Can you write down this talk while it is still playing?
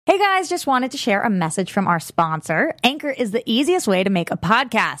Hey guys, just wanted to share a message from our sponsor. Anchor is the easiest way to make a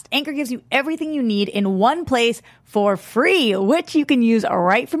podcast. Anchor gives you everything you need in one place for free, which you can use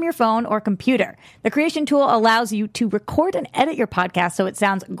right from your phone or computer. The creation tool allows you to record and edit your podcast so it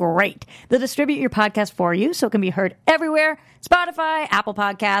sounds great. They'll distribute your podcast for you so it can be heard everywhere: Spotify, Apple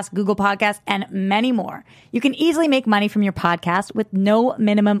Podcasts, Google Podcasts, and many more. You can easily make money from your podcast with no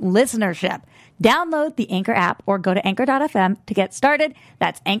minimum listenership. Download the Anchor app or go to anchor.fm to get started.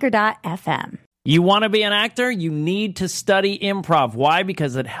 That's anchor.fm. You want to be an actor? You need to study improv. Why?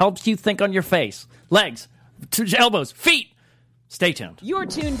 Because it helps you think on your face, legs, elbows, feet. Stay tuned. You're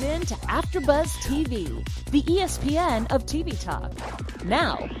tuned in to AfterBuzz TV, the ESPN of TV talk.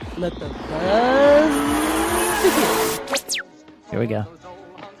 Now, let the buzz begin. Here we go.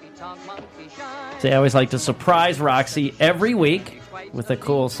 See, I always like to surprise Roxy every week with a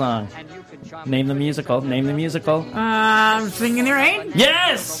cool song. Name the musical. Name the musical. Singing in the Rain?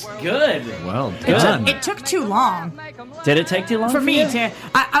 Yes! Good. Well done. It took too long. Did it take too long For me you? to,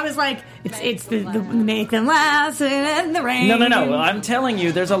 I was like, it's the make them last in the rain. No. Well, I'm telling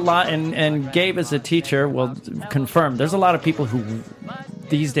you, there's a lot, and Gabe as a teacher will confirm, there's a lot of people who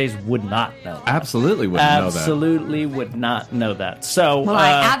these days would not know that. Absolutely wouldn't know that. Absolutely would not know that. So, Well,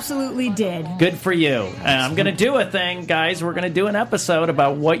 I absolutely did. good for you. I'm going to do a thing, guys. We're going to do an episode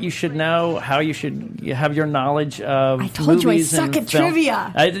about what you should know, how you should have your knowledge of I told you I movies suck and at film.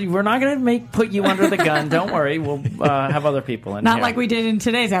 trivia. We're not going to put you under the gun. Don't worry. We'll have other people in Not here. like we did in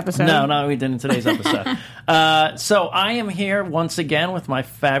today's episode. No, we did in today's episode. So I am here once again with my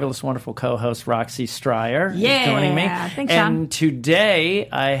fabulous, wonderful co-host, Roxy Stryer, who's Yeah. joining me. Thanks, Sean. And today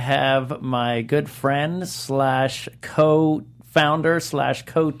I have my good friend / co-founder /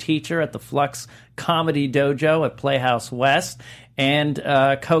 co-teacher at the Flux Comedy Dojo at Playhouse West and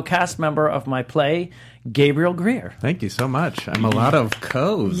co-cast member of my play, Gabriel Greer. Thank you so much. I'm a lot of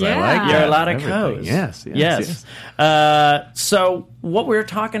co's. Yeah. I like You're that. a lot of Everything. co's. Yes. So what we're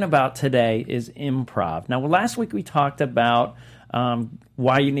talking about today is improv. Now, last week we talked about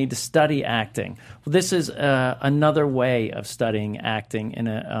why you need to study acting. Well, this is another way of studying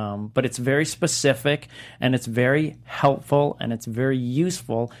acting, but it's very specific, and it's very helpful, and it's very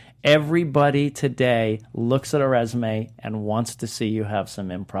useful. Everybody today looks at a resume and wants to see you have some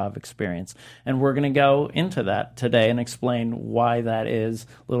improv experience. And we're going to go into that today and explain why that is,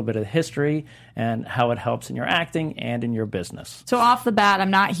 a little bit of history, and how it helps in your acting and in your business. So off the bat, I'm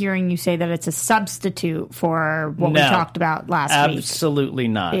not hearing you say that it's a substitute for what we No. talked about last week. Absolutely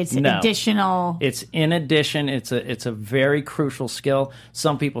not. It's No. additional. It's in addition. It's a very crucial skill.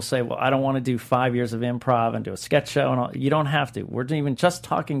 Some people say, well, I don't want to do 5 years of improv and do a sketch show. And all. You don't have to. We're even just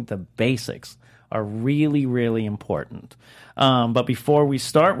talking the basics are really, really important. But before we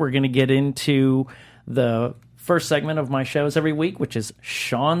start, we're going to get into the first segment of my shows every week, which is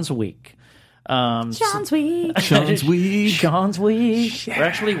Sean's Week. Sean's Week. Sean's Week. Sean's Week. We're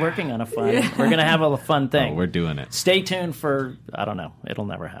actually working on a fun. We're going to have a fun thing. Oh, we're doing it. Stay tuned for, I don't know, it'll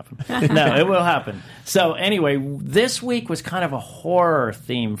never happen. No, it will happen. So anyway, this week was kind of a horror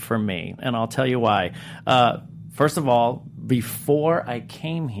theme for me, and I'll tell you why. First of all, before I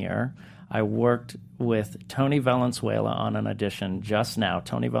came here, I worked with Tony Valenzuela on an audition just now.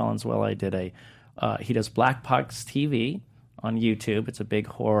 Tony Valenzuela he does Black Box TV on YouTube. It's a big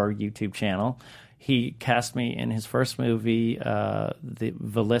horror YouTube channel. He cast me in his first movie, The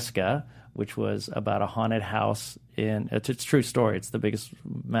Villisca, which was about a haunted house it's a true story. It's the biggest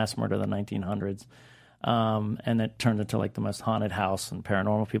mass murder of the 1900s. And it turned into like the most haunted house, and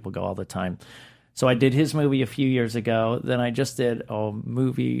paranormal people go all the time. So I did his movie a few years ago. Then I just did a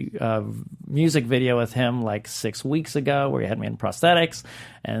movie music video with him like 6 weeks ago where he had me in prosthetics.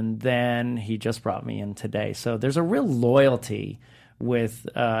 And then he just brought me in today. So there's a real loyalty with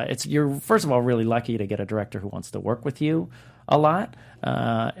you're first of all really lucky to get a director who wants to work with you a lot.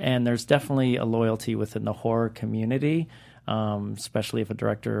 And there's definitely a loyalty within the horror community. Especially if a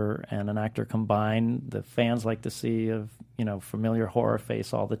director and an actor combine. The fans like to see a familiar horror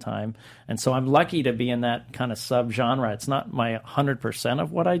face all the time. And so I'm lucky to be in that kind of subgenre. It's not my 100%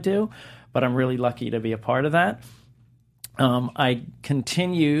 of what I do, but I'm really lucky to be a part of that. I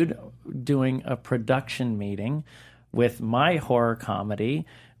continued doing a production meeting with my horror comedy.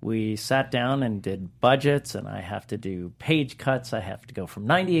 We sat down and did budgets, and I have to do page cuts. I have to go from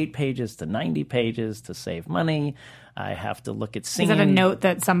 98 pages to 90 pages to save money. I have to look at singing. Is that a note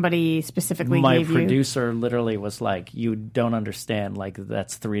that somebody specifically My gave you? producer literally was like, you don't understand, like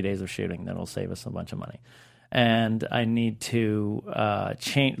that's 3 days of shooting that'll save us a bunch of money. and I need to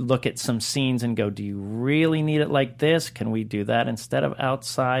look at some scenes and go, do you really need it like this? Can we do that instead of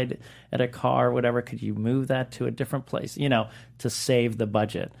outside at a car or whatever? Could you move that to a different place, to save the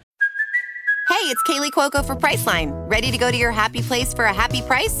budget? Hey, it's Kaylee Cuoco for Priceline. Ready to go to your happy place for a happy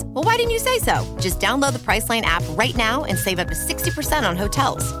price? Well, why didn't you say so? Just download the Priceline app right now and save up to 60% on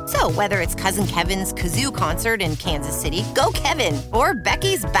hotels. So whether it's Cousin Kevin's Kazoo Concert in Kansas City, go Kevin, or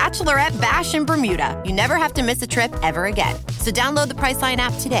Becky's Bachelorette Bash in Bermuda, you never have to miss a trip ever again. So download the Priceline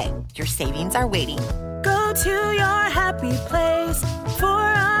app today. Your savings are waiting. Go to your happy place for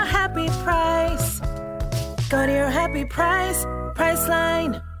a happy price. Go to your happy price,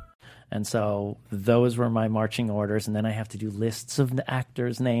 Priceline. And so those were my marching orders. And then I have to do lists of the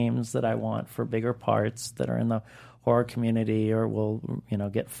actors' names that I want for bigger parts that are in the horror community or will,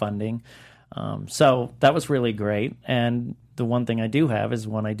 get funding. So that was really great. And the one thing I do have is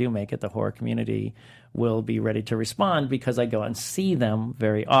when I do make it, the horror community will be ready to respond because I go and see them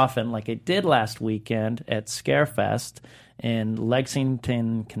very often, like I did last weekend at Scarefest in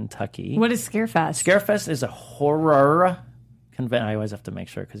Lexington, Kentucky. What is Scarefest? Scarefest is a horror I always have to make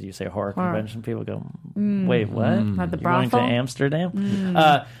sure because you say horror convention, people go, wait, what? Not the You're going to brothel? Amsterdam?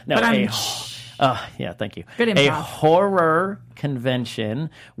 No, yeah, thank you. Good a improv. horror convention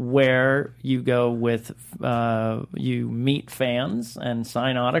where you go with, you meet fans and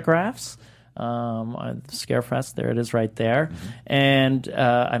sign autographs. Scarefest, there it is right there. And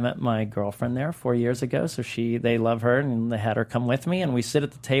I met my girlfriend there 4 years ago, so they love her, and they had her come with me, and we sit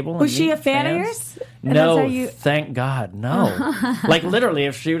at the table. Was and she meet a fan of fans. yours? No, thank God, no. Like literally,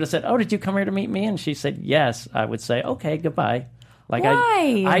 if she would have said, "Oh, did you come here to meet me?" and she said yes, I would say, "Okay, goodbye." Like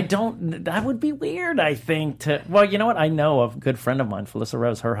Why? I don't. That would be weird. I think. Well, you know what? I know a good friend of mine, Felissa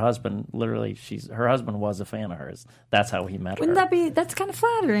Rose. Her husband, literally, her husband was a fan of hers. That's how he met Wouldn't her. that's kind of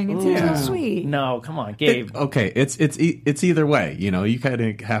flattering? It seems so sweet. No, come on, Gabe. Okay, it's either way. You kind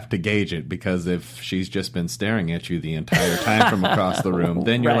of have to gauge it because if she's just been staring at you the entire time from across the room,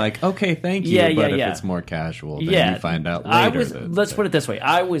 then you're Right. like, okay, thank you. Yeah, but yeah, if yeah. it's more casual, then you find out later. Let's put it this way: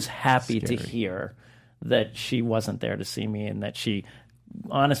 I was happy to Scary. hear that she wasn't there to see me, and that she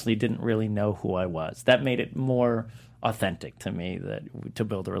honestly didn't really know who I was. That made it more authentic to me to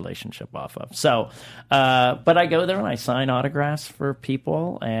build a relationship off of. So, but I go there and I sign autographs for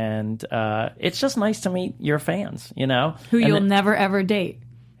people, and it's just nice to meet your fans, Who And you'll never ever date.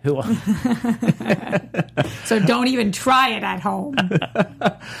 who So don't even try it at home.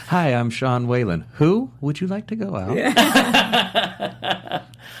 Hi, I'm Sean Whalen. Who would you like to go out?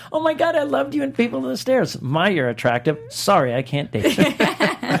 Oh my God, I loved you in People on the Stairs. You're attractive. Sorry, I can't date you.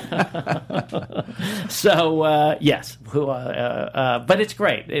 So, yes. But it's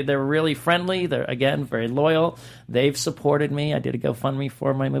great. They're really friendly. They're, again, very loyal. They've supported me. I did a GoFundMe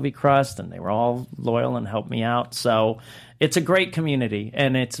for my movie Crust, and they were all loyal and helped me out. So it's a great community,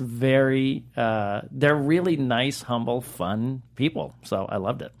 and it's very, they're really nice, humble, fun people. So I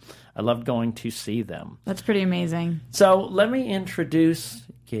loved it. I loved going to see them. That's pretty amazing. So let me introduce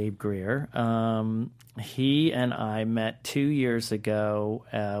Gabe Greer. He and I met 2 years ago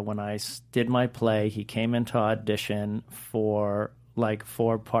when I did my play. He came into audition for like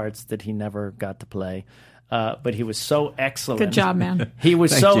 4 parts that he never got to play. But he was so excellent. Good job, man. He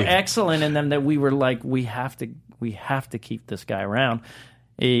was Thank so you. excellent in them that we were like, we have to keep this guy around.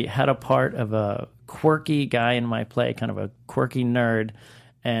 He had a part of a quirky guy in my play, kind of a quirky nerd.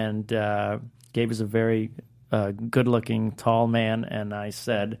 And Gabe is a very good-looking, tall man. And I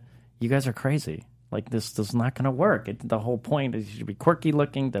said, you guys are crazy. Like, this is not going to work. The whole point is you should be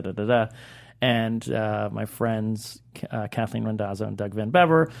quirky-looking, da-da-da-da. And my friends, Kathleen Randazzo and Doug Van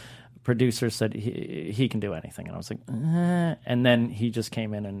Bever, producers, said he can do anything. And I was like, And then he just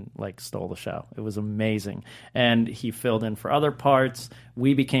came in and, like, stole the show. It was amazing. And he filled in for other parts.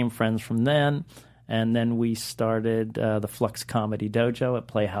 We became friends from then. And then we started the Flux Comedy Dojo at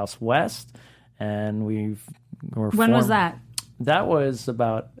Playhouse West, and when was that? That was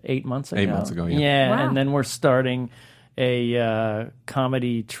about 8 months ago. 8 months ago, yeah. Yeah, Wow. and then we're starting a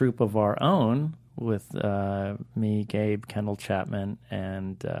comedy troupe of our own with me, Gabe, Kendall Chapman,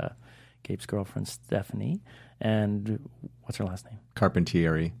 and Gabe's girlfriend, Stephanie. And what's her last name?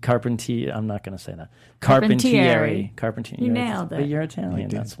 Carpentieri. Carpentieri. I'm not going to say that. Carpentieri. Carpentieri. You nailed it. But you're Italian.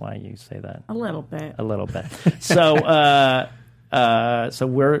 did. That's why you say that. A little bit. A little bit. So, so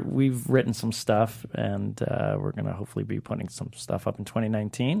we've written some stuff, and we're going to hopefully be putting some stuff up in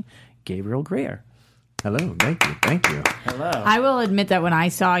 2019. Gabriel Greer. Hello, thank you. Hello. I will admit that when I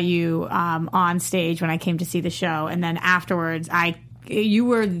saw you on stage when I came to see the show, and then afterwards I you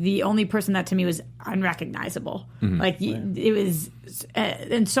were the only person that to me was unrecognizable. Like it was,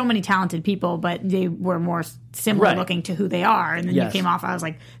 and so many talented people, but they were more similar looking to who they are. And then you came off. I was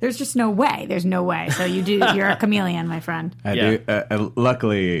like, there's just no way. There's no way. So you're a chameleon, my friend. I do.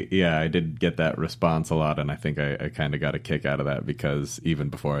 Luckily, I did get that response a lot, and I think I kind of got a kick out of that because even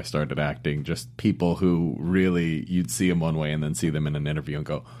before I started acting, just people who really you'd see them one way and then see them in an interview and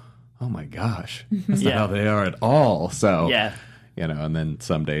go, oh my gosh, that's not how they are at all. So and then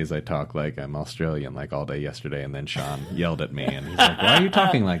some days I talk like I'm Australian, like all day yesterday, and then Sean yelled at me, and he's like, why are you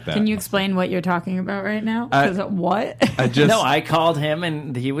talking like that? Can you explain what you're talking about right now? What? I called him,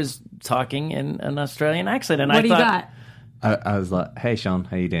 and he was talking in an Australian accent, and what do you got? I was like, hey, Sean,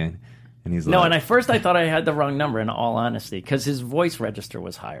 how you doing? And he's and at first I thought I had the wrong number, in all honesty, because his voice register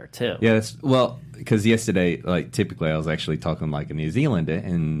was higher, too. Yeah, because yesterday, like, typically I was actually talking like a New Zealander,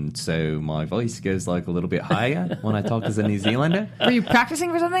 and so my voice goes, like, a little bit higher when I talk as a New Zealander. Were you practicing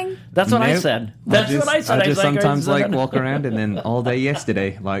for something? That's what I said. That's what I said. I just sometimes, walk around, and then all day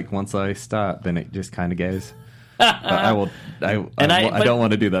yesterday, like, once I start, then it just kind of goes... But I don't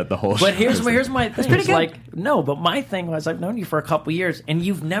want to do that the whole show. But here's my thing. It's pretty good. Like, no, but my thing was I've known you for a couple years, and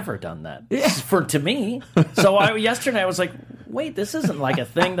you've never done that to me. So yesterday I was like, wait, this isn't like a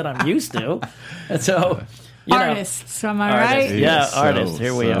thing that I'm used to. And so, artists, am I right? Yeah, artists.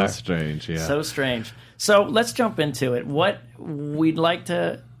 Here we are. So strange, yeah. So strange. So let's jump into it. What we'd like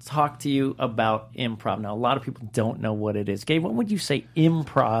to talk to you about improv. Now, a lot of people don't know what it is. Gabe, what would you say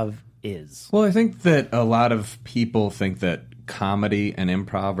improv is? Well, I think that a lot of people think that comedy and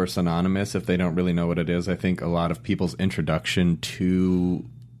improv are synonymous if they don't really know what it is. I think a lot of people's introduction to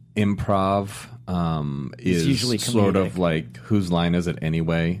improv is usually sort of like Whose Line Is It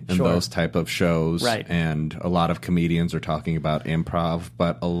Anyway? And those type of shows. Right. And a lot of comedians are talking about improv,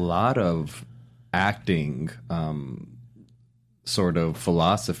 but a lot of acting sort of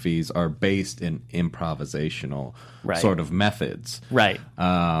philosophies are based in improvisational sort of methods. Right.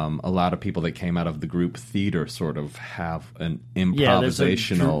 A lot of people that came out of the group theater sort of have an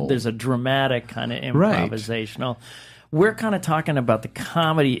improvisational... there's a dramatic kind of improvisational. Right. We're kind of talking about the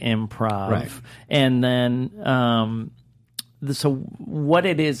comedy improv. Right. And then, so what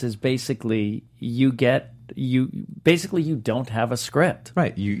it is basically you don't have a script.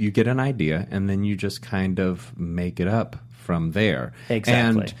 Right. You get an idea, and then you just kind of make it up from there.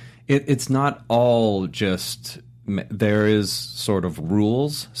 Exactly. And it's not all just... There is sort of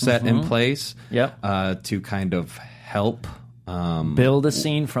rules set in place to kind of help... build a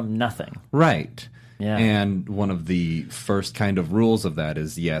scene from nothing. Right. Yeah. And one of the first kind of rules of that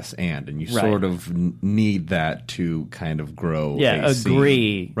is yes and you sort of need that to kind of grow a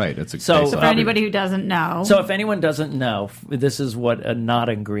agree. Scene. Right. It's so for anybody who doesn't know. So if anyone doesn't know, this is what a not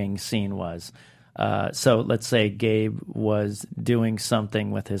agreeing scene was. So let's say Gabe was doing something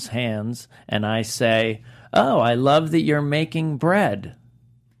with his hands, and I say, oh, I love that you're making bread.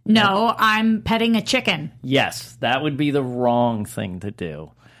 No, I'm petting a chicken. Yes, that would be the wrong thing to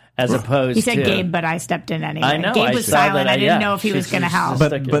do. As opposed to... He said Gabe, but I stepped in anyway. I know. Gabe was silent. I didn't know if he was going to help.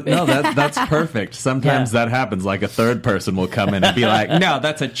 But no, that's perfect. Sometimes that happens. Like a third person will come in and be like, no,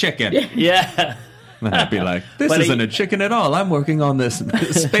 that's a chicken. Yeah. And I'd be like, this isn't a chicken at all. I'm working on this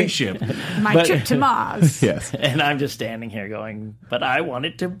spaceship. My trip to Mars. Yes. And I'm just standing here going, but I want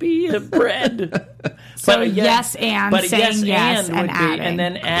it to be a bread. So yes and saying yes and adding. And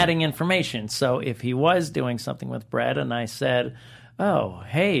then adding information. So if he was doing something with bread and I said... oh,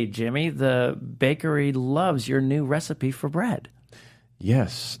 hey, Jimmy, the bakery loves your new recipe for bread.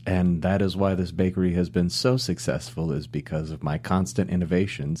 Yes, and that is why this bakery has been so successful, is because of my constant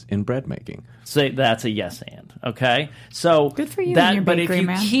innovations in bread making. So that's a yes and, okay? So good for you and your bakery,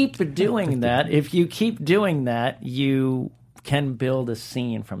 man. But if you keep doing that, you can build a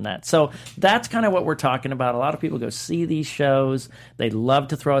scene from that. So that's kind of what we're talking about. A lot of people go see these shows. They love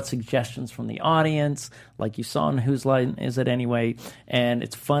to throw out suggestions from the audience, like you saw in Whose Line Is It Anyway? And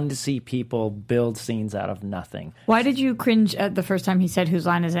it's fun to see people build scenes out of nothing. Why did you cringe at the first time he said Whose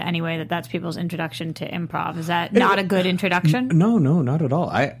Line Is It Anyway? That's people's introduction to improv. Is that not a good introduction? No, not at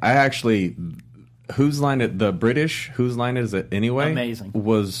all. I actually... the British Whose Line Is It Anyway? Amazing.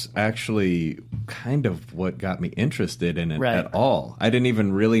 Was actually kind of what got me interested in it at all. I didn't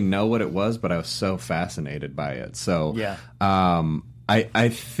even really know what it was, but I was so fascinated by it. So I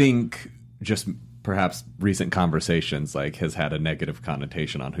think just perhaps recent conversations has had a negative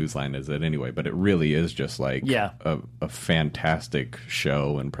connotation on Whose Line Is It Anyway, but it really is just a fantastic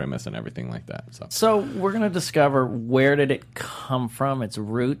show and premise and everything like that. So we're going to discover, where did it come from? Its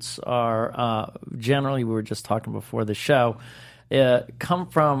roots are generally, we were just talking before the show, come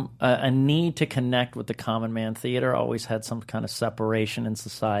from a need to connect with the common man. Theater always had some kind of separation in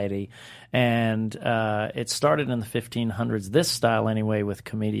society, and it started in the 1500s, this style anyway, with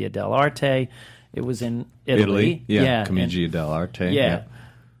Commedia dell'arte. It was in Italy. Yeah, Commedia dell'arte. Yeah.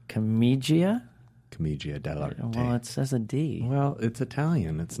 Commedia? Commedia dell'arte. Well, it says a D. Well, it's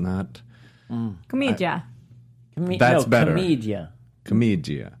Italian. It's not... Commedia. That's better. Commedia.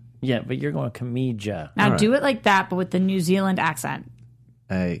 Commedia. Yeah, but you're going commedia. Now do it like that, but with the New Zealand accent.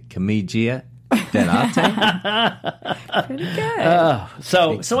 Commedia dell'arte. Pretty good.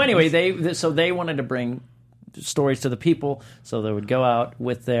 So anyway, they wanted to bring stories to the people, so they would go out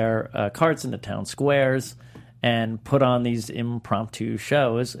with their carts into town squares and put on these impromptu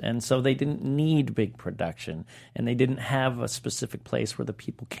shows, and so they didn't need big production, and they didn't have a specific place where the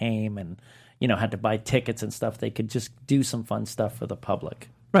people came and had to buy tickets and stuff. They could just do some fun stuff for the public.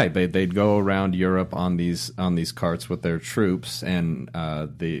 Right, they'd go around Europe on these carts with their troops, and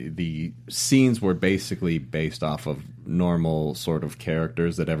the scenes were basically based off of normal sort of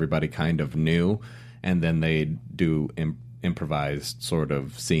characters that everybody kind of knew, and then they'd do improvised sort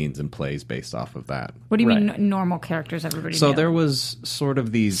of scenes and plays based off of that. What do you mean normal characters everybody So knew? there was sort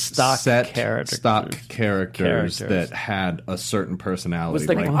of these stock characters that had a certain personality.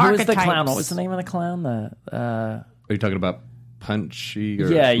 Who was the clown? What was the name of the clown? Are you talking about Punchy? Or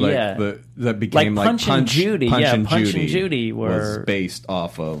that became like Punch and Judy. Punch and Judy was based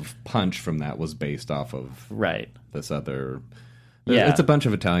off of Punch. From that was based off of this other. It's a bunch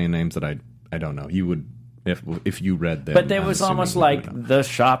of Italian names that I don't know. You would if you read them. But there was almost like the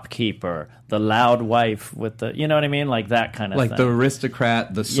shopkeeper, the loud wife with the, you know what I mean, like that kind of thing. Like the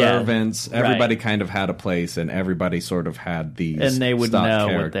aristocrat, the servants, everybody kind of had a place, and everybody sort of had these and they would know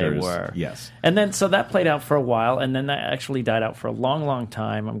characters. What they were. Yes, and then so that played out for a while, and then that actually died out for a long, long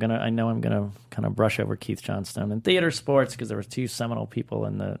time. I know I'm gonna kind of brush over Keith Johnstone and theater sports because there were two seminal people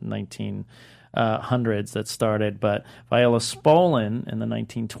in the 1900s that started, but Viola Spolin in the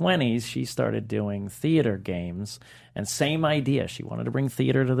 1920s, she started doing theater games, and same idea. She wanted to bring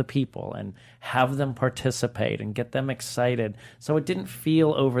theater to the people and have them participate and get them excited, so it didn't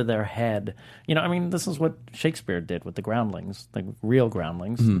feel over their head. This is what Shakespeare did with the Groundlings, the real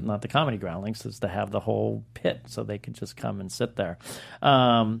Groundlings, not the comedy Groundlings, is to have the whole pit so they could just come and sit there.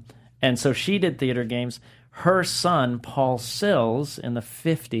 And so she did theater games. Her son, Paul Sills, in the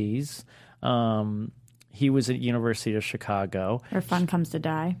 50s, he was at University of Chicago. Where fun comes to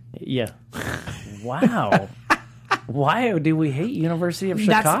die. Yeah. Wow. Why do we hate University of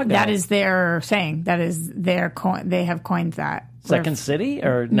Chicago? That is their saying. That is their they have coined that. Second City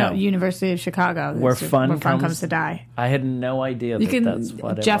or no? University of Chicago. Where fun comes to die. I had no idea that's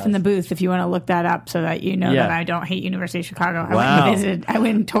what it was. Jeff in the booth, if you want to look that up so that you know that I don't hate University of Chicago. Wow. I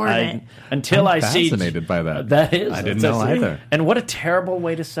went and toured it. Until I'm see... fascinated by that. That is. I didn't know either. And what a terrible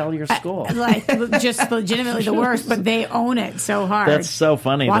way to sell your school. Just legitimately the worst, but they own it so hard. That's so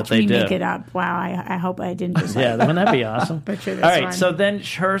funny Watch that they did. Watch me make it up. Wow, I hope I didn't just wouldn't that be awesome? Sure. All right, so then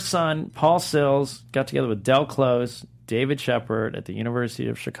her son, Paul Sills, got together with Del Close, David Shepard at the University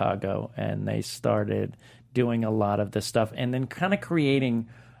of Chicago, and they started doing a lot of this stuff and then kind of creating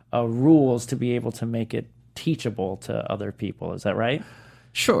rules to be able to make it teachable to other people. Is that right?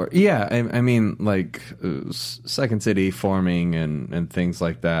 Sure. Yeah. I mean, like Second City forming and things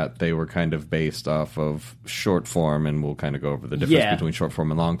like that, they were kind of based off of short form, and we'll kind of go over the difference between short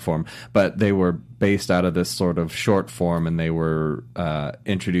form and long form. But they were based out of this sort of short form, and they were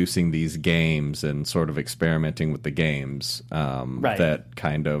introducing these games and sort of experimenting with the games that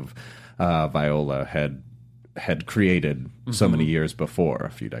kind of Viola had created so many years before, a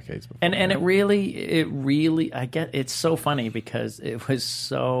few decades before. And it really, I get, it's so funny because it was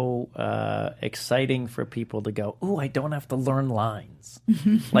so exciting for people to go, ooh, I don't have to learn lines.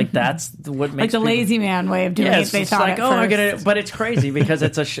 Like that's what makes like the lazy man way of doing it. They thought like, I get it. But it's crazy because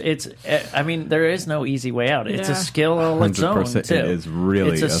there is no easy way out. It's a skill all its own, too. It is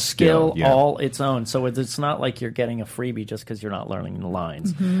really it's a skill all its own. So it's not like you're getting a freebie just because you're not learning the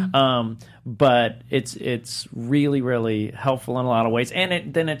lines. But it's really, really helpful in a lot of ways.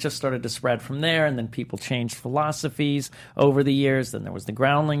 And then it just started to spread from there, and then people changed philosophies over the years. Then there was the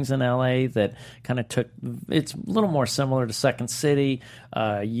Groundlings in L.A. that kind of it's a little more similar to Second City.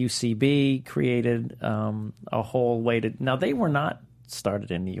 UCB created a whole way to... Now, they were not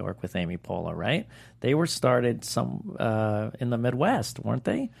started in New York with Amy Poehler, right? They were started in the Midwest, weren't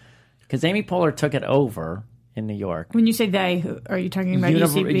they? Because Amy Poehler took it over in New York. When you say they, are you talking about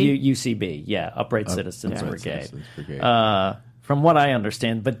UCB? UCB, yeah, Upright Citizens Brigade. From what I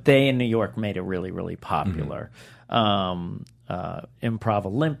understand, but they in New York made it really, really popular. Improv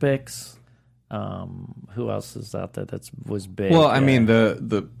Olympics, Who else is out there that was big? Well, I mean,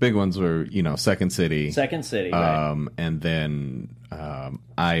 the big ones were, Second City. Second City, right. And then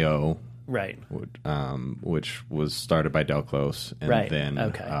IO. Right. Which was started by Del Close, and right. then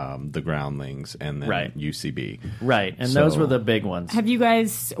okay. the Groundlings, and then right. UCB. Right, and those were the big ones.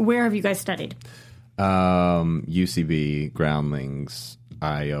 Where have you guys studied? UCB, Groundlings,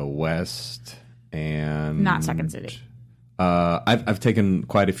 IO West, and... Not Second City. I've taken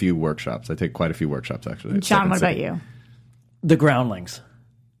quite a few workshops. I take quite a few workshops, actually. John, what about you? The Groundlings.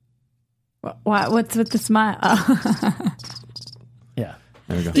 What's with the smile? Yeah.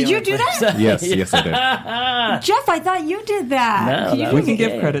 Did you do that? Yes, I did. Jeff, I thought you did that. No, we can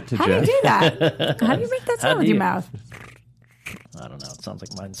give credit to How Jeff. do you do that? How do you make that sound with your mouth? I don't know. It sounds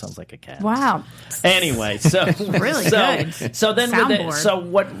like mine sounds like a cat. Wow. Anyway, so really good. So then,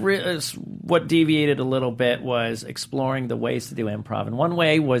 Soundboard. what deviated a little bit was exploring the ways to do improv, and one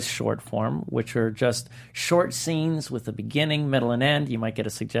way was short form, which are just short scenes with a beginning, middle, and end. You might get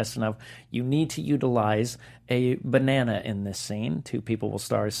a suggestion of you need to utilize a banana in this scene. Two people will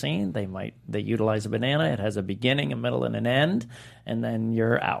star a scene. They utilize a banana. It has a beginning, a middle, and an end, and then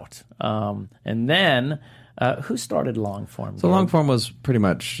you're out. And then. Who started long form? So long form was pretty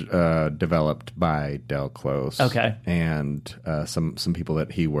much developed by Del Close. Okay. And some people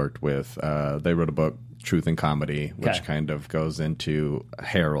that he worked with. They wrote a book, Truth and Comedy, which kind of goes into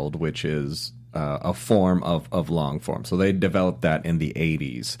Herald, which is a form of long form. So they developed that in the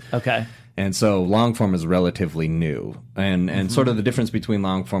 80s. Okay. And so long form is relatively new. And sort of the difference between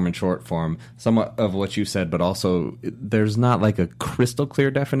long form and short form, somewhat of what you said, but also there's not like a crystal clear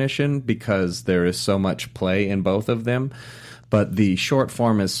definition because there is so much play in both of them. But the short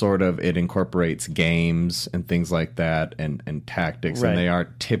form is sort of, it incorporates games and things like that and tactics. Right. And they are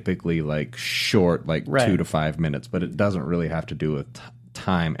typically like short, like 2 to 5 minutes. But it doesn't really have to do with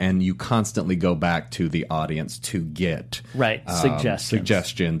time, and you constantly go back to the audience to get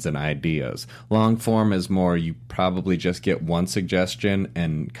suggestions and ideas. Long form is more, you probably just get one suggestion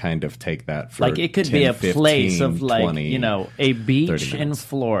and kind of take that for like it could 10, be a 15, place of 20, a beach in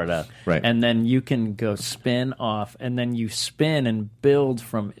Florida, right? And then you can go spin off, and then you spin and build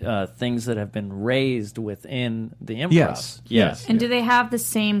from things that have been raised within the improv. Yes. And do they have the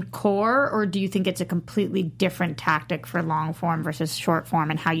same core, or do you think it's a completely different tactic for long form versus short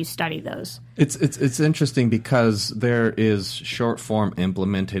form, and how you study those? It's interesting because there is short form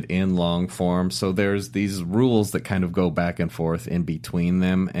implemented in long form, so there's these rules that kind of go back and forth in between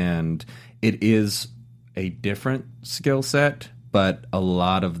them, and it is a different skill set, but a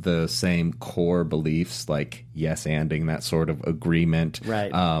lot of the same core beliefs, like yes-anding, that sort of agreement,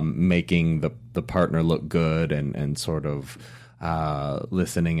 right. Making the partner look good, and sort of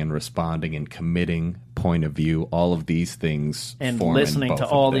listening and responding and committing point of view, all of these things, and form listening in to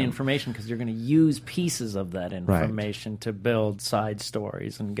both all of the them. information, because you're going to use pieces of that information to build side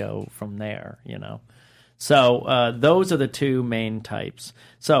stories and go from there. So those are the two main types.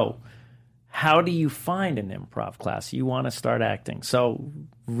 So how do you find an improv class? You want to start acting. So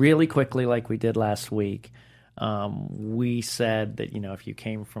really quickly, like we did last week, we said that if you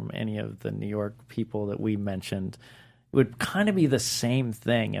came from any of the New York people that we mentioned, it would kind of be the same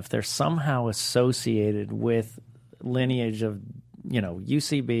thing if they're somehow associated with lineage of,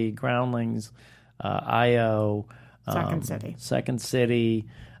 UCB, Groundlings, IO, Second City,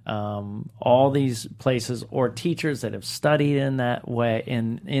 all these places, or teachers that have studied in that way,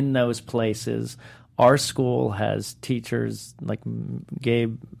 in those places. Our school has teachers like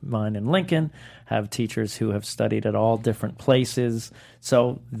Gabe, mine, and Lincoln have teachers who have studied at all different places.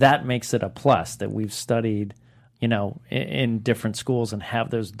 So that makes it a plus that we've studied in different schools and have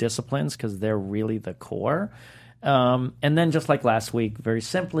those disciplines, because they're really the core. And then just like last week, very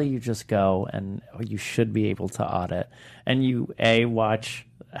simply, you just go and you should be able to audit. And you, watch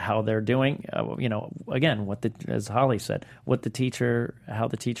how they're doing, again, as Holly said, how the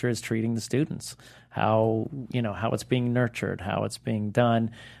teacher is treating the students, how it's being nurtured, how it's being done,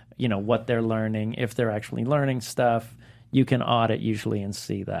 what they're learning, if they're actually learning stuff. You can audit usually and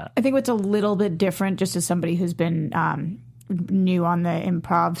see that. I think what's a little bit different, just as somebody who's been new on the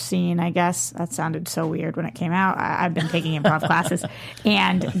improv scene, I guess. That sounded so weird when it came out. I've been taking improv classes,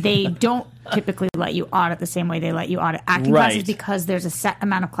 and they don't typically let you audit the same way they let you audit acting classes, because there's a set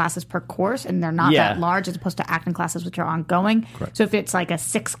amount of classes per course, and they're not that large as opposed to acting classes, which are ongoing. Correct. So if it's like a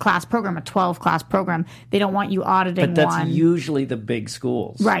 6-class program, a 12-class program, they don't want you auditing But that's usually the big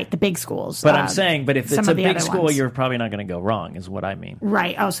schools. Right, the big schools. But I'm saying, if it's a big school, ones. You're probably not going to go wrong, is what I mean.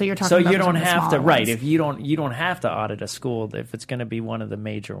 Right. Oh, so you're talking so about you don't have to, right, if you don't have to audit a school if it's going to be one of the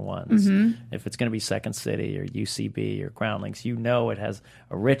major ones. Mm-hmm. If it's going to be Second City or UCB or Groundlings, it has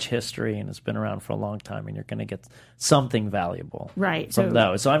a rich history and has been around for a long time, and you're going to get something valuable Right. from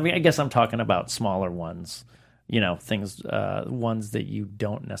those. So I mean, I guess I'm talking about smaller ones, things, ones that you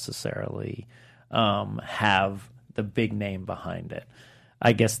don't necessarily have the big name behind it.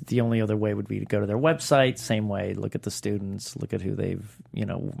 I guess the only other way would be to go to their website, same way, look at the students, look at who they've,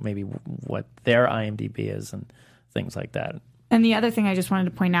 maybe what their IMDb is and things like that. And the other thing I just wanted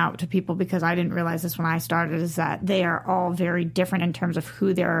to point out to people, because I didn't realize this when I started, is that they are all very different in terms of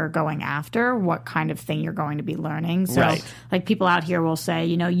who they're going after, what kind of thing you're going to be learning. So, Right. like people out here will say,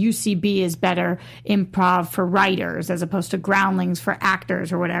 UCB is better improv for writers as opposed to Groundlings for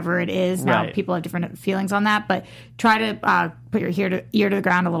actors or whatever it is. Now, Right. people have different feelings on that, but try to put your ear to the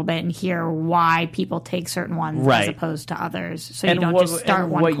ground a little bit and hear why people take certain ones Right. as opposed to others. So you don't just start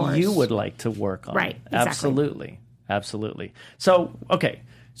and one what course. you would like to work on. Right, exactly. Absolutely. So, okay.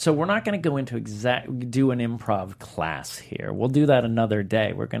 So we're not going to go into do an improv class here. We'll do that another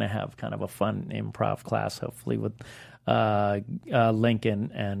day. We're going to have kind of a fun improv class, hopefully with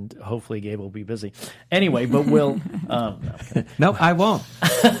Lincoln, and hopefully Gabe will be busy. Anyway, but we'll... No, I won't.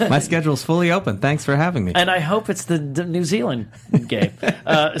 My schedule's fully open. Thanks for having me. And I hope it's the New Zealand Gabe.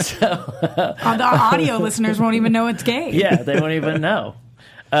 The audio listeners won't even know it's Gabe. Yeah, they won't even know.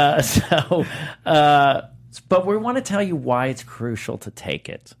 But we want to tell you why it's crucial to take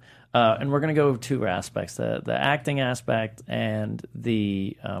it. And we're going to go over two aspects, the acting aspect and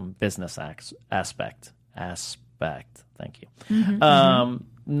the business aspect. Thank you.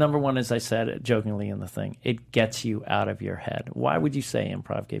 Number one, as I said jokingly in the thing, it gets you out of your head. Why would you say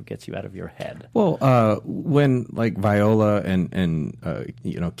improv, Gabe, gets you out of your head? Well, when like Viola and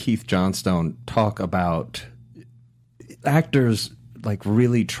Keith Johnstone talk about actors, like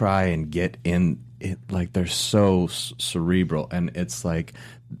really try and get in it, like they're so cerebral, and it's like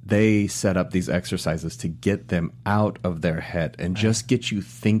they set up these exercises to get them out of their head and just get you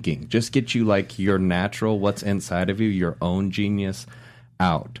thinking, just get you like your natural, what's inside of you, your own genius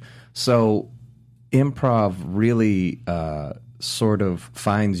out. So improv really sort of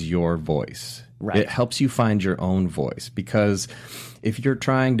finds your voice. Right. It helps you find your own voice, because if you're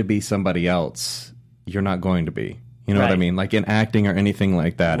trying to be somebody else, you're not going to be. You know what I Right. mean? Like in acting or anything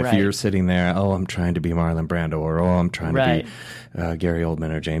like that. Right. If you're sitting there, I'm trying to be Marlon Brando, or I'm trying Right. to be Gary Oldman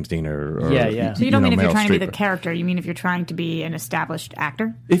or James Dean or Yeah. So you don't mean if you're Meryl trying to be Streep. the character, you mean if you're trying to be an established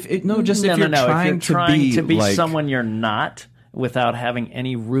actor? If you're trying to be like, someone you're not, without having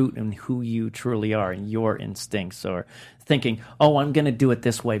any root in who you truly are and your instincts, or thinking, I'm going to do it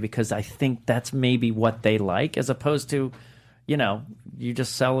this way because I think that's maybe what they like, as opposed to, you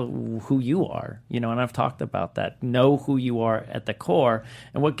just sell who you are, and I've talked about that. Know who you are at the core.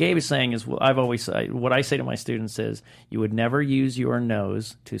 And what Gabe is saying is, what I say to my students is, you would never use your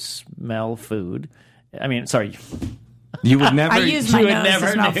nose to smell food. I mean, sorry. you would never. I use my nose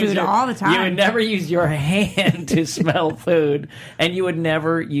to smell food all the time. You would never use your hand to smell food, and you would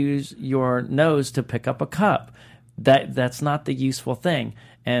never use your nose to pick up a cup. That's not the useful thing.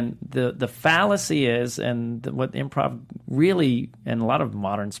 And the fallacy is, and what improv really, and a lot of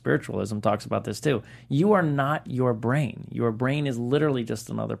modern spiritualism talks about this too, you are not your brain. Your brain is literally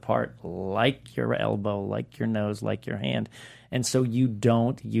just another part, like your elbow, like your nose, like your hand. And so you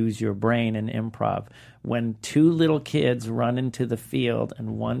don't use your brain in improv. When two little kids run into the field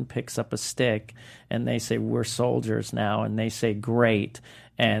and one picks up a stick and they say, "We're soldiers now," and they say, "Great,"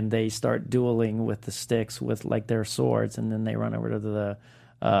 and they start dueling with the sticks with like their swords, and then they run over to the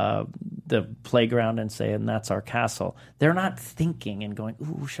playground and say, "And that's our castle." They're not thinking and going,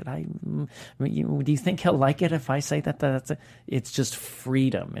 "Ooh, should I? Do you think he'll like it if I say that?" That's it's just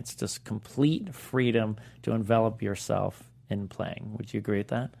freedom. It's just complete freedom to envelop yourself in playing. Would you agree with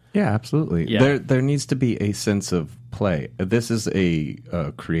that? Yeah, absolutely. Yeah. There needs to be a sense of play. This is a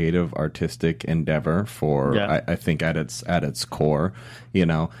creative, artistic endeavor for, Yeah. I think, at its core,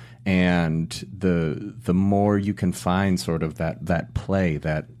 and the more you can find sort of that play,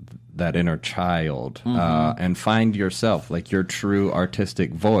 that inner child, and find yourself, like your true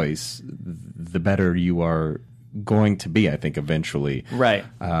artistic voice, the better you are going to be, I think, eventually. Right.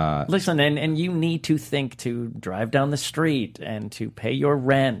 Listen, and you need to think to drive down the street and to pay your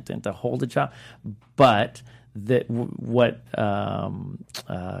rent and to hold a job. But who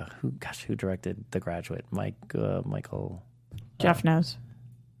directed The Graduate? Michael. Jeff knows.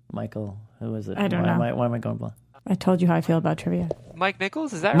 Michael, who is it? I don't know. Why am I going blank? I told you how I feel about trivia. Mike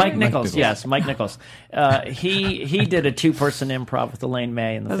Nichols, is that Mike right? Nichols, yes, Mike Nichols. He did a 2-person improv with Elaine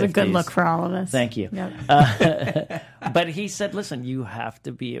May in the 50s. That was a good look for all of us. Thank you. Yep. But he said, listen, you have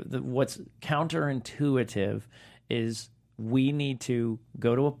to be, what's counterintuitive is we need to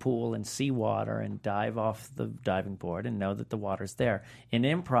go to a pool and see water and dive off the diving board and know that the water's there. In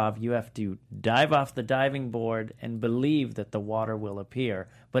improv, you have to dive off the diving board and believe that the water will appear,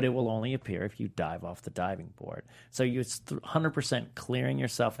 but it will only appear if you dive off the diving board. So it's 100% clearing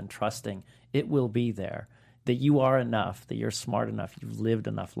yourself and trusting it will be there, that you are enough, that you're smart enough, you've lived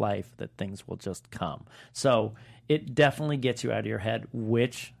enough life, that things will just come. So it definitely gets you out of your head,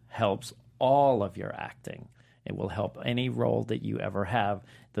 which helps all of your acting. It will help any role that you ever have.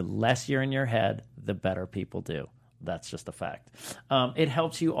 The less you're in your head, the better people do. That's just a fact. It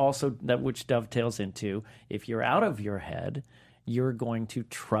helps you also, which dovetails into, if you're out of your head, you're going to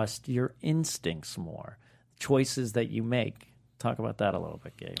trust your instincts more. Choices that you make. Talk about that a little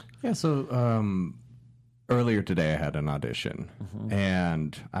bit, Gabe. Yeah, so earlier today I had an audition,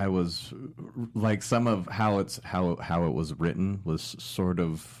 and I was like, some of how it was written was sort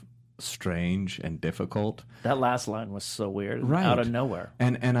of strange and difficult. That last line was so weird, right, out of nowhere.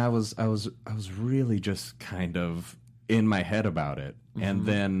 And I was really just kind of in my head about it. And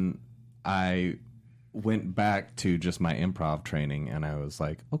then I went back to just my improv training, and I was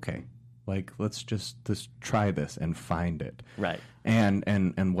like, okay, like let's just try this and find it. Right.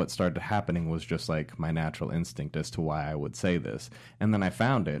 And what started happening was just like my natural instinct as to why I would say this. And then I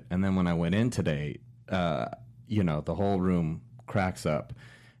found it, and then when I went in today, the whole room cracks up.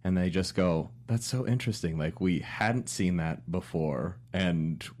 And they just go, that's so interesting. Like, we hadn't seen that before,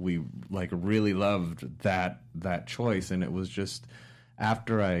 and we like really loved that choice. And it was just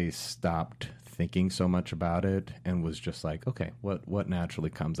after I stopped thinking so much about it and was just like, okay, what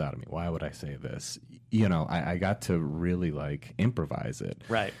naturally comes out of me? Why would I say this? I got to really like improvise it.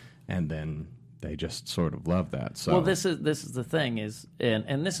 Right. And then they just sort of love that. So well, this is the thing is,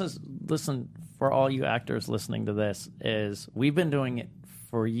 and this is, listen, for all you actors listening to this, is we've been doing it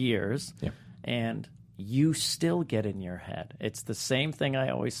for years, and you still get in your head. It's the same thing I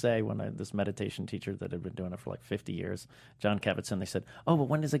always say when this meditation teacher that had been doing it for like 50 years, John Kabat-Zinn, they said, oh, but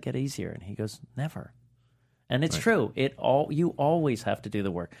when does it get easier? And he goes, never. And it's true. You always have to do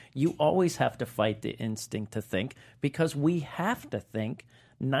the work. You always have to fight the instinct to think, because we have to think.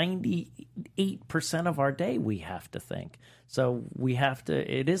 98% of our day we have to think. So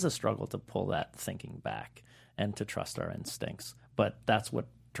it is a struggle to pull that thinking back and to trust our instincts. But that's what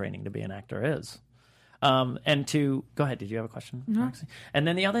training to be an actor is. Go ahead, did you have a question, Roxy? And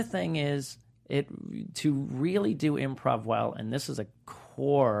then the other thing is, to really do improv well, and this is a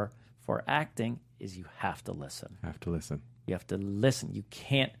core for acting, is you have to listen. I have to listen. You have to listen. You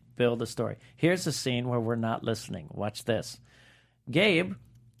can't build a story. Here's a scene where we're not listening. Watch this. Gabe,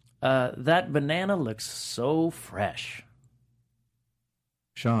 that banana looks so fresh.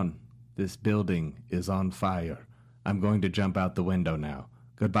 Sean, this building is on fire. I'm going to jump out the window now.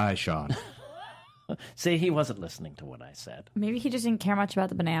 Goodbye, Sean. See, he wasn't listening to what I said. Maybe he just didn't care much about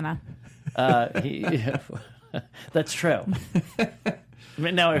the banana. That's true.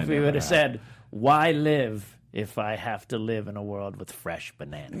 Now, if he would have said, why live if I have to live in a world with fresh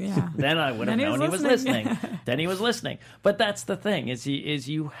bananas? Then I would have known he was listening. Then he was listening. But that's the thing, is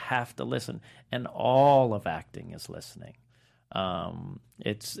you have to listen. And all of acting is listening. Acting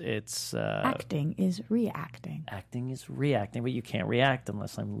is reacting. Acting is reacting, but you can't react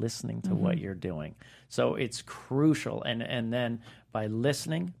unless I'm listening to what you're doing. So it's crucial. And then by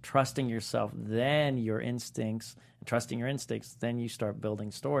listening, trusting yourself, then your instincts, trusting your instincts, then you start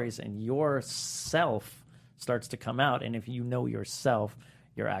building stories, and yourself starts to come out. And if you know yourself,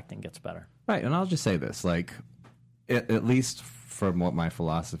 your acting gets better. Right. And I'll just say this, like, at least from what my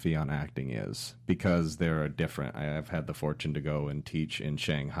philosophy on acting is, because there are different. I've had the fortune to go and teach in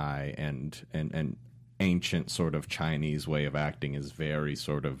Shanghai, and ancient sort of Chinese way of acting is very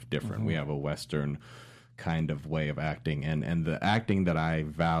sort of different. We have a Western kind of way of acting, and the acting that I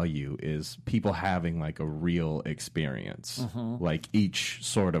value is people having like a real experience, like each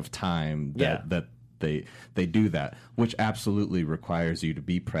sort of time that they do that, which absolutely requires you to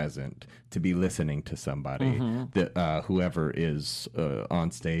be present, to be listening to somebody, that whoever is on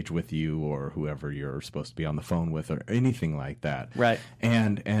stage with you, or whoever you're supposed to be on the phone with, or anything like that. Right.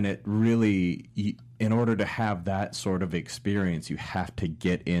 And it really, in order to have that sort of experience, you have to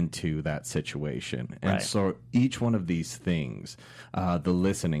get into that situation. And so each one of these things, the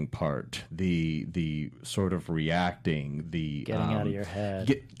listening part, the sort of reacting, the getting out of your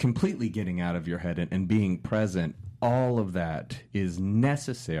head, completely getting out of your head and being present, all of that is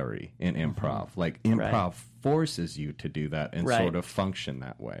necessary in improv. Like, improv forces you to do that and sort of function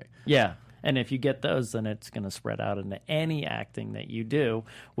that way. Yeah. And if you get those, then it's going to spread out into any acting that you do,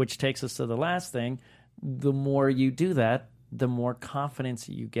 which takes us to the last thing. The more you do that, the more confidence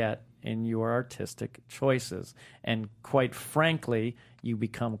you get in your artistic choices. And quite frankly, you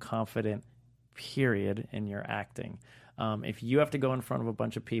become confident, period, in your acting. If you have to go in front of a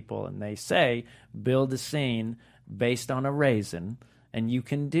bunch of people and they say, build a scene based on a raisin, and you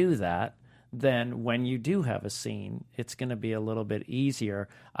can do that, then when you do have a scene, it's going to be a little bit easier.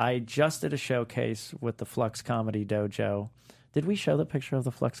 I just did a showcase with the Flux Comedy Dojo. Did we show the picture of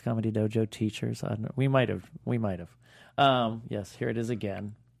the Flux Comedy Dojo teachers? I don't know. We might have. Yes, here it is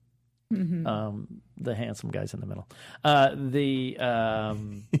again. The handsome guys in the middle.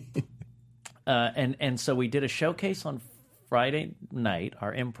 And so we did a showcase on Friday night,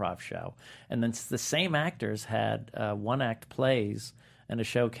 our improv show, and then the same actors had one-act plays and a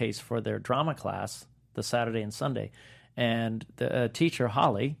showcase for their drama class the Saturday and Sunday. And the teacher,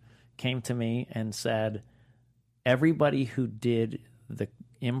 Holly, came to me and said, everybody who did the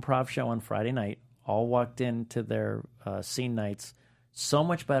improv show on Friday night all walked into their scene nights so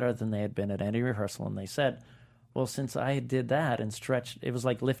much better than they had been at any rehearsal. And they said, well, since I did that and stretched, it was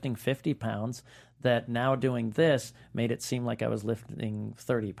like lifting 50 pounds, that now doing this made it seem like I was lifting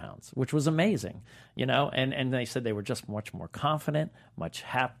 30 pounds, which was amazing, you know? And they said they were just much more confident, much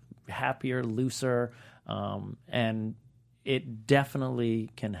happier, looser, and it definitely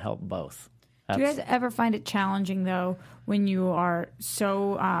can help both. Do you guys ever find it challenging, though, when you are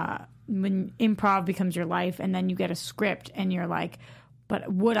so when improv becomes your life and then you get a script and you're like, but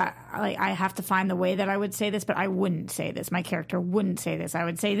would I have to find the way that I would say this, but I wouldn't say this. My character wouldn't say this. I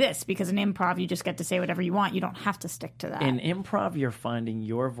would say this, because in improv, you just get to say whatever you want. You don't have to stick to that. In improv, you're finding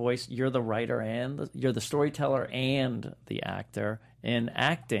your voice. You're the writer and you're the storyteller and the actor. In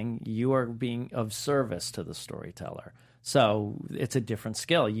acting, you are being of service to the storyteller. So it's a different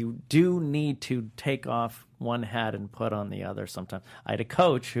skill. You do need to take off one hat and put on the other sometimes. I had a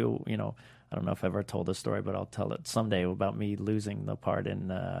coach who, you know, I don't know if I've ever told this story, but I'll tell it someday, about me losing the part in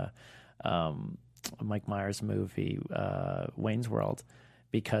Mike Myers' movie, Wayne's World,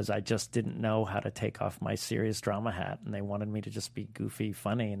 because I just didn't know how to take off my serious drama hat, and they wanted me to just be goofy,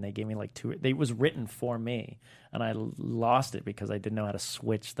 funny, and they gave me like it was written for me, and I lost it because I didn't know how to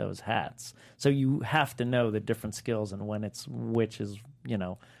switch those hats. So you have to know the different skills and when it's which is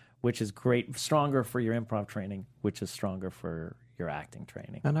great, stronger for your improv training, which is stronger for your acting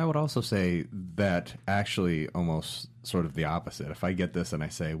training. And I would also say that actually almost sort of the opposite. If I get this and I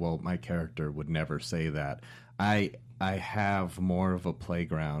say, well, my character would never say that, I have more of a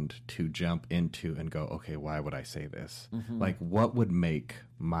playground to jump into and go, okay, why would I say this? Like, what would make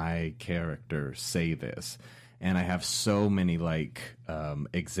my character say this? And I have so many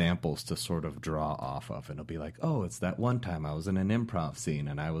examples to sort of draw off of. And it'll be like, oh, it's that one time I was in an improv scene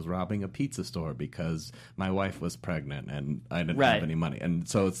and I was robbing a pizza store because my wife was pregnant and I didn't have any money. And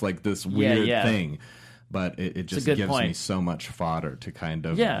so it's like this weird thing. But it just gives me so much fodder to kind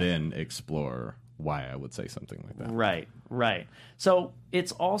of then explore why I would say something like that. Right. So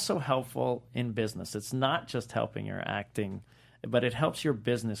it's also helpful in business. It's not just helping your acting, but it helps your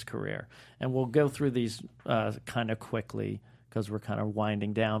business career. And we'll go through these kind of quickly because we're kind of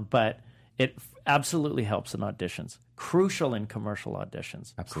winding down. But it absolutely helps in auditions. Crucial in commercial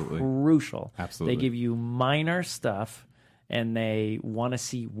auditions. Absolutely. Crucial. Absolutely. They give you minor stuff, and they want to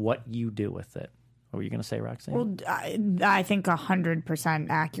see what you do with it. What were you going to say, Roxanne? Well, I think 100%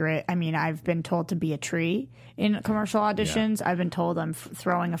 accurate. I mean, I've been told to be a tree in commercial auditions. I've been told I'm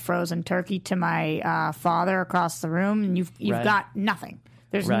throwing a frozen turkey to my father across the room, and you've got nothing.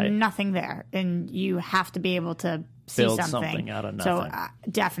 There's nothing there, and you have to be able to see build something out of nothing. So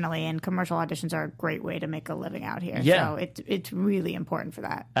definitely, and commercial auditions are a great way to make a living out here. Yeah. So it's really important for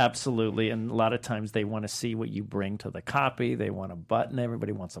that. Absolutely, and a lot of times they want to see what you bring to the copy. They want a button.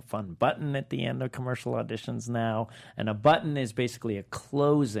 Everybody wants a fun button at the end of commercial auditions now, and a button is basically a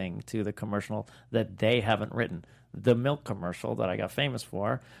closing to the commercial that they haven't written. The milk commercial that I got famous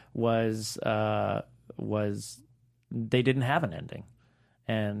for was they didn't have an ending.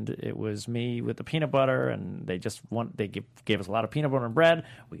 And it was me with the peanut butter, and they gave us a lot of peanut butter and bread.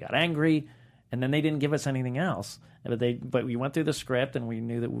 We got angry, and then they didn't give us anything else. But we went through the script, and we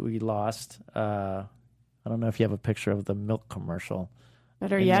knew that we lost. I don't know if you have a picture of the milk commercial.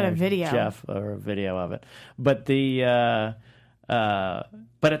 Better yet, a video, Jeff, or a video of it. But but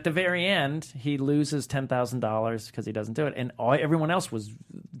at the very end, he loses $10,000 because he doesn't do it, and everyone else was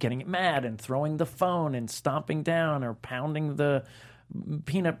getting mad and throwing the phone and stomping down or pounding the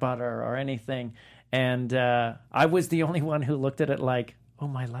peanut butter or anything. And I was the only one who looked at it like, oh,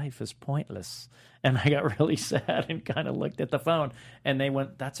 my life is pointless. And I got really sad and kind of looked at the phone, and they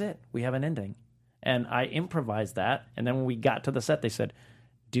went, that's it, we have an ending. And I improvised that, and then when we got to the set, they said,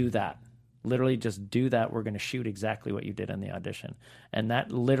 do that. Literally just do that. We're going to shoot exactly what you did in the audition. And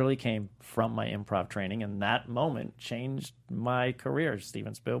that literally came from my improv training. And that moment changed my career.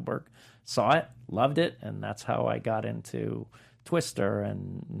 Steven Spielberg saw it, loved it. And that's how I got into Twister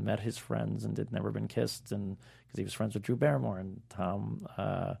and met his friends and did Never Been Kissed. And because he was friends with Drew Barrymore and Tom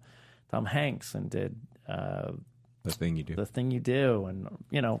Hanks and did The Thing You Do. The Thing You Do. And,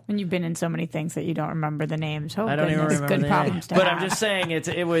 you know. And you've been in so many things that you don't remember the names. Oh, I don't goodness. even remember Good the problems names. to But have. I'm just saying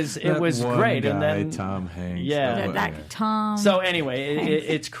it was One great. guy, And then Tom Hanks. Yeah. Tom. So anyway,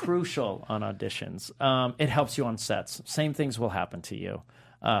 it's crucial on auditions. It helps you on sets. Same things will happen to you.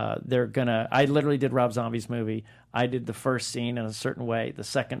 I literally did Rob Zombie's movie. I did the first scene in a certain way. The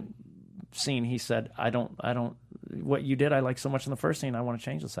second scene, he said, I don't, what you did, I like so much in the first scene, I want to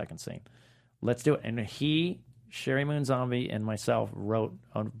change the second scene. Let's do it. And Sherry Moon Zombie and myself wrote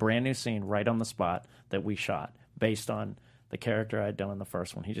a brand new scene right on the spot that we shot based on the character I'd done in the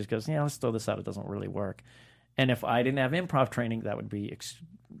first one. He just goes, let's throw this out. It doesn't really work. And if I didn't have improv training, that would be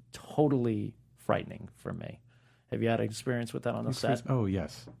totally frightening for me. Have you had experience with that on the set? Oh,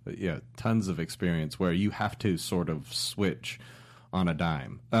 yes. Yeah, tons of experience where you have to sort of switch on a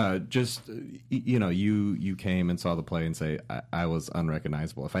dime. You came and saw the play and say, I was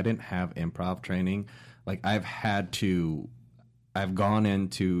unrecognizable. If I didn't have improv training, like I've gone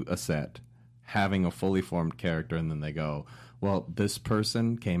into a set having a fully formed character and then they go, well, this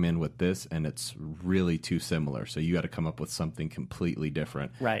person came in with this and it's really too similar. So you got to come up with something completely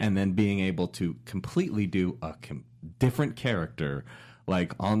different. Right. And then being able to completely do a different character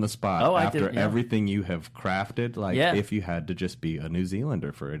like on the spot after everything you have crafted, like if you had to just be a New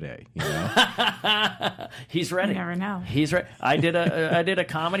Zealander for a day, you know? He's ready. You never know. He's ready. I did a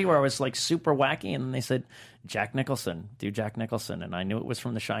comedy where I was like super wacky, and they said, Jack Nicholson, do Jack Nicholson. And I knew it was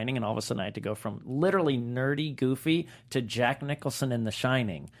from The Shining, and all of a sudden I had to go from literally nerdy, goofy to Jack Nicholson in The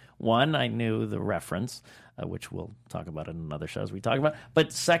Shining. One, I knew the reference, which we'll talk about in another show as we talk about.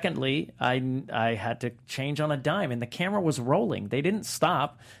 But secondly, I had to change on a dime, and the camera was rolling. They didn't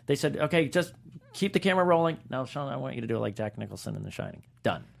stop. They said, okay, just keep the camera rolling. Now, Sean, I want you to do it like Jack Nicholson in The Shining.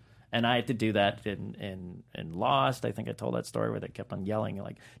 Done. And I had to do that in Lost. I think I told that story where they kept on yelling,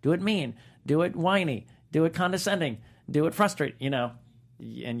 like, do it mean, do it whiny, do it condescending, do it frustrate,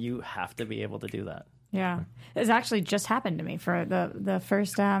 and you have to be able to do that. Yeah. It's actually just happened to me for the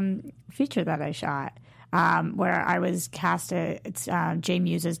first feature that I shot. Where I was cast, it's Jay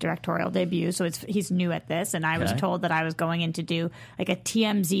Muse's directorial debut, so he's new at this, and I was told that I was going in to do like a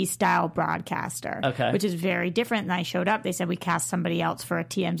TMZ style broadcaster, which is very different. And I showed up, they said, we cast somebody else for a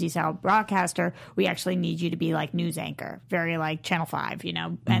TMZ style broadcaster. We actually need you to be like news anchor, very like Channel 5,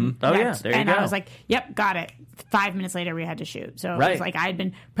 And there you go. I was like, yep, got it. 5 minutes later, we had to shoot. So it was like I'd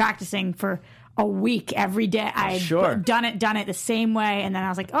been practicing for a week every day. I had done it the same way, and then I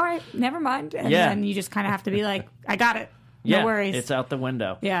was like, all right, never mind. And then you just kind of have to be like, I got it. No worries. It's out the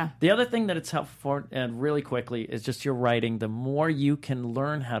window. Yeah. The other thing that it's helpful for, and really quickly, is just your writing. The more you can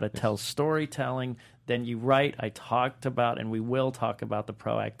learn how to tell storytelling, then you write. I talked about, and we will talk about the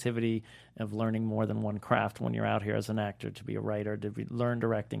proactivity of learning more than one craft when you're out here as an actor, to be a writer, learn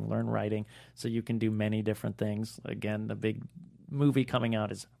directing, learn writing, so you can do many different things. Again, the big movie coming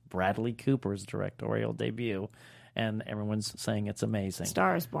out is Bradley Cooper's directorial debut, and everyone's saying it's amazing.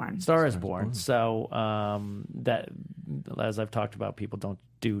 Star is Born. So that, as I've talked about, people don't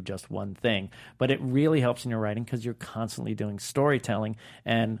do just one thing, but it really helps in your writing because you're constantly doing storytelling.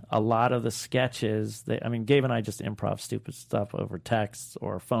 And a lot of the sketches, Gabe and I just improv stupid stuff over texts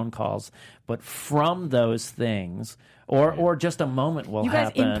or phone calls, but from those things, or just a moment will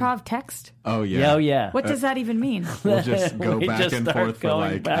happen. You guys improv text? Oh, yeah. Oh, yeah. What does that even mean? We'll just go We back just and start forth for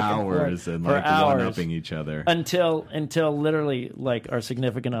going like back and hours forth and for like hours. one-upping each other. Until literally like our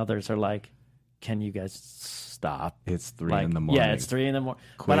significant others are like, can you guys stop? It's 3 in the morning. Yeah, it's 3 in the morning.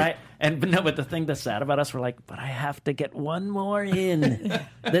 But the thing that's sad about us, we're like, but I have to get one more in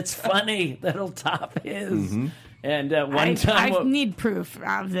that's funny that'll top his. Mm-hmm. And one time I need proof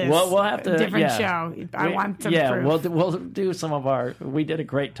of this. We'll have to different show. I want some proof. We'll do some of our. We did a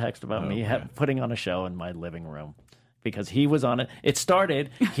great text about me putting on a show in my living room because he was on it. It started.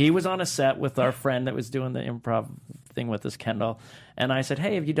 He was on a set with our friend that was doing the improv thing with us, Kendall. And I said,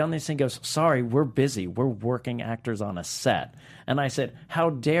 hey, have you done this? And he goes, sorry, we're busy. We're working actors on a set. And I said, how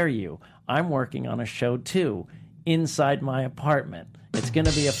dare you? I'm working on a show too, inside my apartment. It's going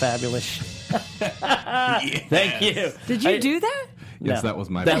to be a fabulous show. Thank you. Did you do that? Yes, that was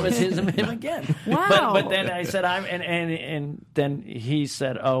my That voice. was him again. Wow. But then I said, and then he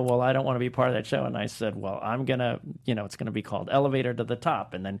said, oh, well, I don't want to be part of that show. And I said, well, I'm going to, it's going to be called Elevator to the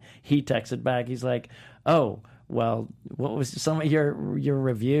Top. And then he texted back. He's like, oh, well, what was some of your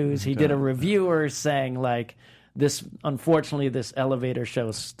reviews? He did a reviewer saying like, unfortunately, this elevator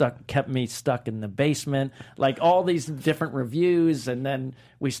show kept me stuck in the basement. Like all these different reviews, and then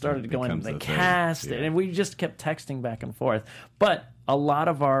we started going to the cast, and we just kept texting back and forth. But a lot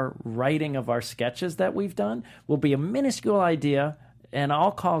of our writing of our sketches that we've done will be a minuscule idea, and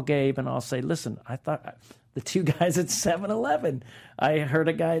I'll call Gabe and I'll say, listen, I thought the two guys at 7-Eleven, I heard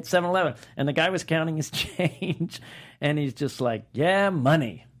a guy at 7-Eleven, and the guy was counting his change, and he's just like, yeah,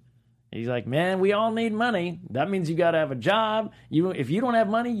 money. He's like, man, we all need money. That means you got to have a job. If you don't have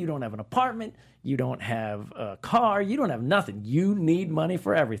money, you don't have an apartment. You don't have a car. You don't have nothing. You need money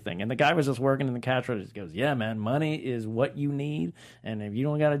for everything. And the guy was just working in the cash register. He goes, yeah, man, money is what you need. And if you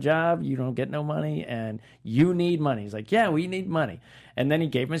don't got a job, you don't get no money. And you need money. He's like, yeah, we need money. And then he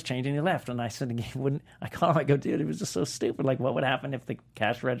gave him his change and he left. And I said, I called him. I go, dude, it was just so stupid. Like, what would happen if the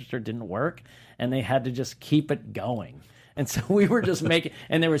cash register didn't work and they had to just keep it going? And so we were just making,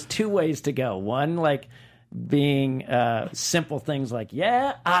 and there was two ways to go. One, like being simple things like,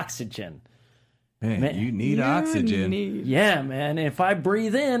 yeah, oxygen. Man, you need oxygen. Yeah, man. If I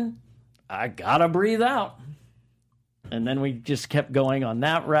breathe in, I gotta breathe out. And then we just kept going on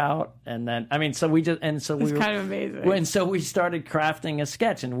that route. And then, so we just, and so it's kind of amazing. And so we started crafting a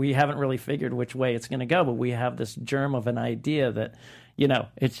sketch, and we haven't really figured which way it's going to go, but we have this germ of an idea that,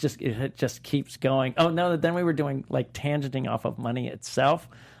 it just keeps going. Oh no, then we were doing like tangenting off of money itself,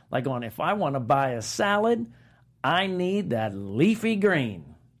 like going, if I want to buy a salad, I need that leafy green.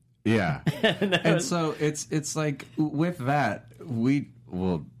 Yeah. And so it's like with that, we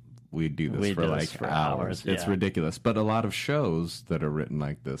do this for hours. It's ridiculous. But a lot of shows that are written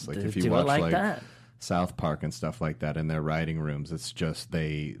like this, like if you watch like South Park and stuff like that in their writing rooms, it's just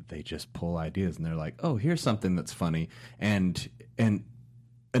they just pull ideas and they're like, oh, here's something that's funny, and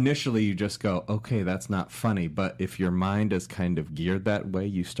initially you just go, okay, that's not funny, but if your mind is kind of geared that way,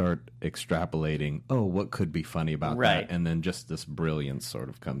 you start extrapolating, oh, what could be funny about that, and then just this brilliance sort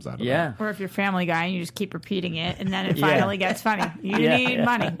of comes out of that. Or if you're Family Guy and you just keep repeating it, and then it finally gets funny. You need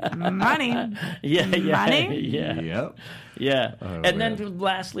money. Money. Money? Yep. Yeah. And then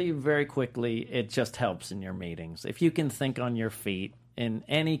lastly, very quickly, it just helps in your meetings. If you can think on your feet in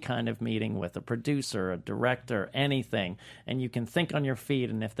any kind of meeting with a producer, a director, anything, and you can think on your feet,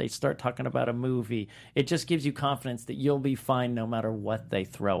 and if they start talking about a movie, it just gives you confidence that you'll be fine no matter what they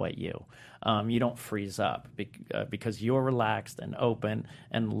throw at you. You don't freeze up because you're relaxed and open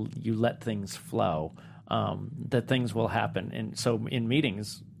and you let things flow, that things will happen. And so in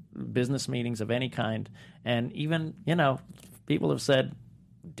meetings, business meetings of any kind, and even, people have said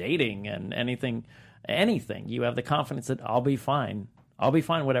dating and anything, you have the confidence that I'll be fine. I'll be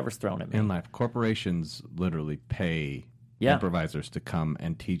fine whatever's thrown at me. In life, corporations literally pay improvisers to come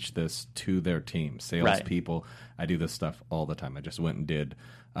and teach this to their team. Salespeople, I do this stuff all the time. I just went and did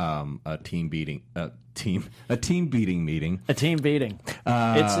a team beating meeting. A team beating.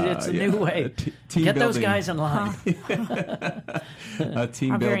 It's a new way. Get those guys in line. A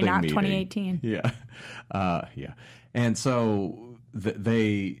team building not meeting. 2018. Yeah. And so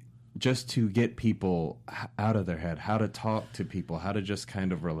they just to get people out of their head, how to talk to people, how to just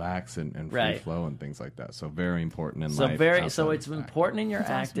kind of relax and free flow and things like that. So very important in life. So it's important in your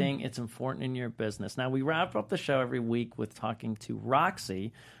acting. Awesome. It's important in your business. Now, we wrap up the show every week with talking to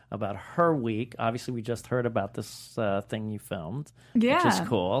Roxy about her week. Obviously, we just heard about this thing you filmed, which is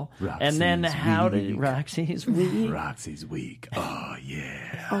cool. Roxy's and then week. Roxy's week? Roxy's week. Oh,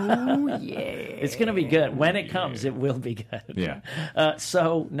 yeah. Oh, yeah. It's going to be good. When it comes, it will be good. Yeah.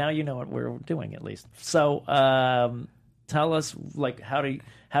 So now you know what we're doing, at least. So tell us, like, how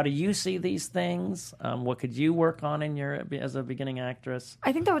do you see these things? What could you work on as a beginning actress?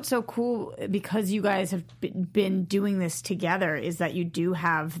 I think that what's so cool, because you guys have been doing this together, is that you do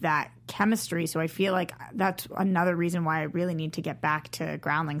have that chemistry. So I feel like that's another reason why I really need to get back to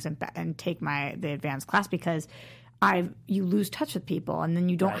Groundlings and take the advanced class, because you lose touch with people, and then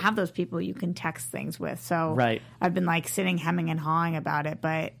you don't have those people you can text things with. So I've been like sitting hemming and hawing about it,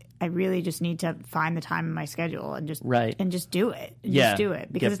 but I really just need to find the time in my schedule and just do it. Just do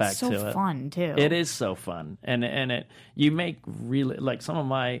it, because it's so fun too. It is so fun, and you make really, like, some of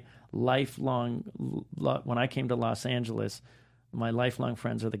my lifelong, when I came to Los Angeles, my lifelong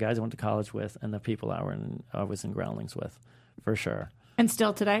friends are the guys I went to college with and the people I was in Groundlings with, for sure. And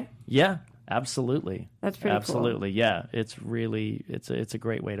still today? Yeah. Absolutely. That's pretty cool. Absolutely, yeah. It's really, it's a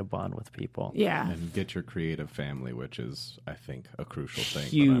great way to bond with people. Yeah. And get your creative family, which is, I think, a crucial thing.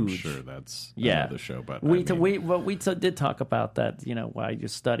 Huge. But I'm sure that's another show. But we did talk about that, why you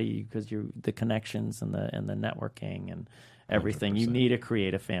study, because the connections and the networking and everything. 100%. You need a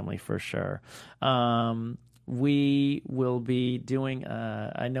creative family for sure. we will be doing,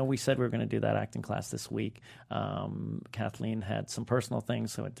 I know we said we were going to do that acting class this week. Kathleen had some personal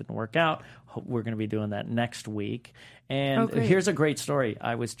things, so it didn't work out. We're going to be doing that next week. And here's a great story.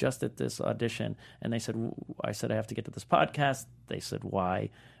 I was just at this audition, and I said, I have to get to this podcast. They said,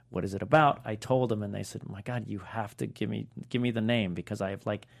 why? What is it about? I told them, and they said, my God, you have to give me the name, because I have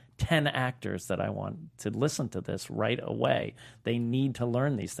like 10 actors that I want to listen to this right away. They need to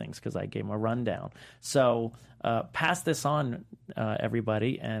learn these things, because I gave them a rundown. So pass this on,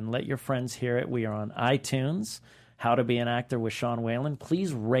 everybody, and let your friends hear it. We are on iTunes, How to Be an Actor with Sean Whalen.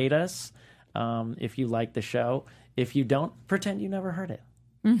 Please rate us if you like the show. If you don't, pretend you never heard it.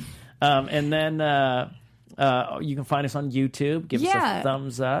 And then... you can find us on YouTube. Give us a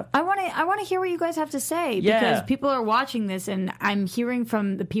thumbs up. I want to hear what you guys have to say, because people are watching this, and I'm hearing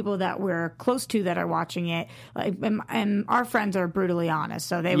from the people that we're close to that are watching it. Like, and our friends are brutally honest,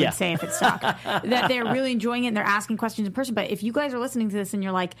 so they would say if it sucked, that they're really enjoying it and they're asking questions in person. But if you guys are listening to this and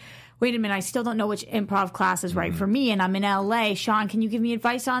you're like, wait a minute, I still don't know which improv class is right for me, and I'm in LA. Sean, can you give me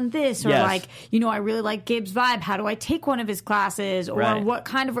advice on this? Or like, I really like Gabe's vibe. How do I take one of his classes? Or what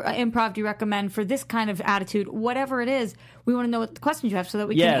kind of improv do you recommend for this kind of attitude? Whatever it is, we want to know what the questions you have so that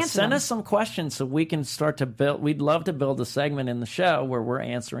we can answer send them. us some questions so we can start to build. We'd love to build a segment in the show where we're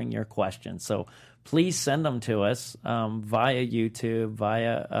answering your questions. So please send them to us via YouTube,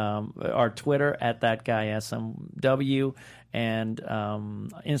 via our Twitter at ThatGuySMW. And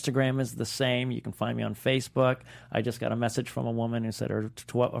Instagram is the same. You can find me on Facebook. I just got a message from a woman who said her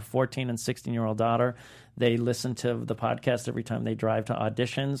 14 and 16-year-old daughter, they listen to the podcast every time they drive to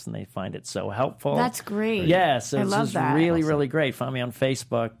auditions, and they find it so helpful. That's great. Yeah, so I it's love just that. really, really great. Find me on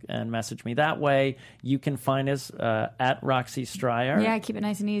Facebook and message me that way. You can find us at Roxy Stryer. Yeah, keep it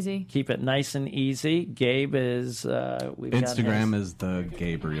nice and easy. Keep it nice and easy. Gabe is... Instagram is the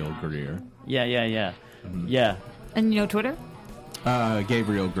Gabriel Greer. Yeah. Mm-hmm. Yeah. And Twitter?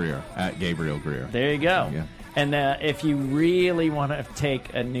 Gabriel Greer, at Gabriel Greer. There you go. Yeah. And if you really want to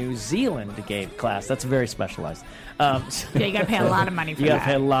take a New Zealand Gabe class, that's very specialized. You got to pay a lot of money for that. You got to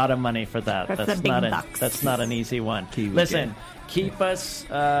pay a lot of money for that. That's the big bucks. That's not an easy one. Kiwi Listen, keep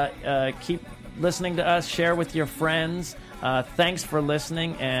listening to us. Share with your friends. Thanks for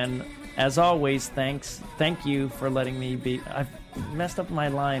listening, and as always, thank you for letting me be. I've messed up my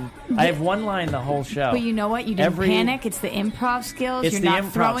line. I have one line the whole show. But you know what? You didn't panic. It's the improv skills. It's You're the not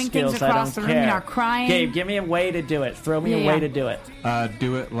improv throwing skills. things across the room. You're not crying. Gabe, give me a way to do it. Throw me a way to do it.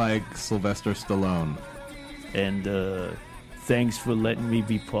 Do it like Sylvester Stallone. And thanks for letting me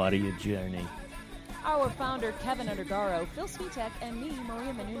be part of your journey. Our founder, Kevin Undergaro, Phil Svitek, and me,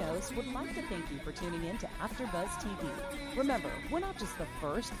 Maria Menounos, would like to thank you for tuning in to AfterBuzz TV. Remember, we're not just the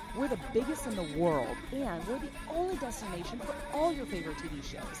first, we're the biggest in the world, and we're the only destination for all your favorite TV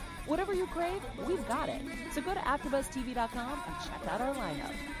shows. Whatever you crave, we've got it. So go to AfterBuzzTV.com and check out our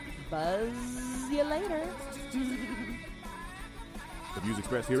lineup. Buzz you later. The views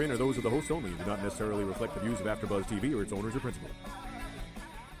expressed herein are those of the hosts only and do not necessarily reflect the views of AfterBuzz TV or its owners or principals.